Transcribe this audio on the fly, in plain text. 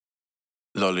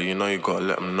Lolly, you know you gotta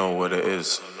let them know what it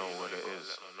is.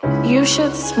 You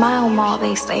should smile more,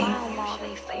 they say.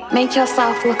 Make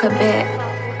yourself look a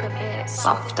bit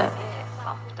softer.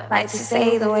 Like to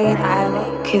say the way that I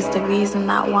look is the reason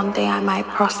that one day I might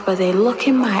prosper. They look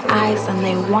in my eyes and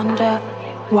they wonder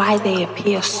why they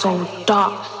appear so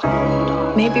dark.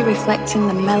 Maybe reflecting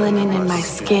the melanin in my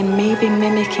skin, maybe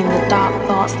mimicking the dark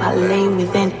thoughts that lay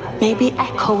within, maybe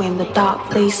echoing the dark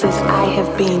places I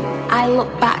have been. I look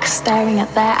back staring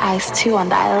at their eyes too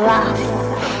and I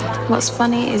laugh. What's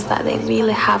funny is that they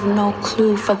really have no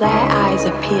clue, for their eyes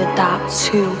appear dark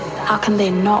too. How can they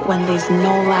not when there's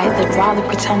no light? They'd rather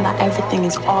pretend that everything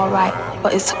is alright.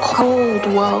 But it's a cold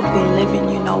world we live in,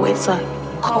 you know. It's a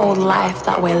cold life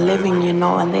that we're living, you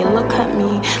know. And they look at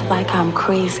me like I'm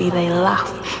crazy. They laugh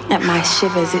at my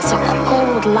shivers. It's a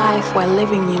cold life we're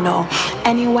living, you know.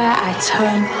 Anywhere I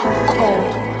turn,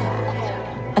 cold.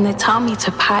 And they tell me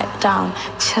to pipe down,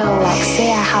 chill, like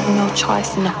say I have no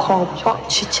choice in the cold, but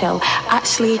to chill.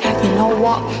 Actually, you know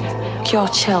what? You're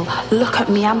chill. Look at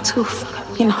me, I'm too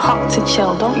fucking hot to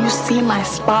chill. Don't you see my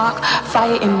spark?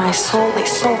 Fire in my soul,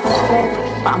 it's so cold,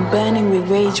 but I'm burning with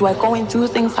rage. We're going through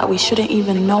things that we shouldn't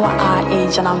even know at our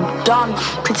age. And I'm done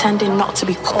pretending not to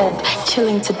be cold,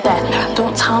 chilling to death.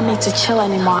 Don't tell me to chill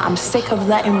anymore. I'm sick of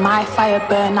letting my fire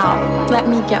burn out. Let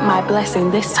me get my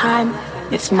blessing. This time,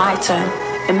 it's my turn.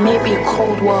 It may be a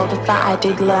cold world that I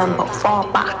did learn, but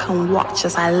fall back and watch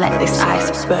as I let this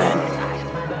ice burn.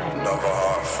 Another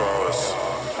heart froze.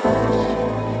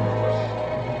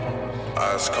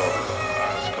 Ice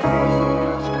cold.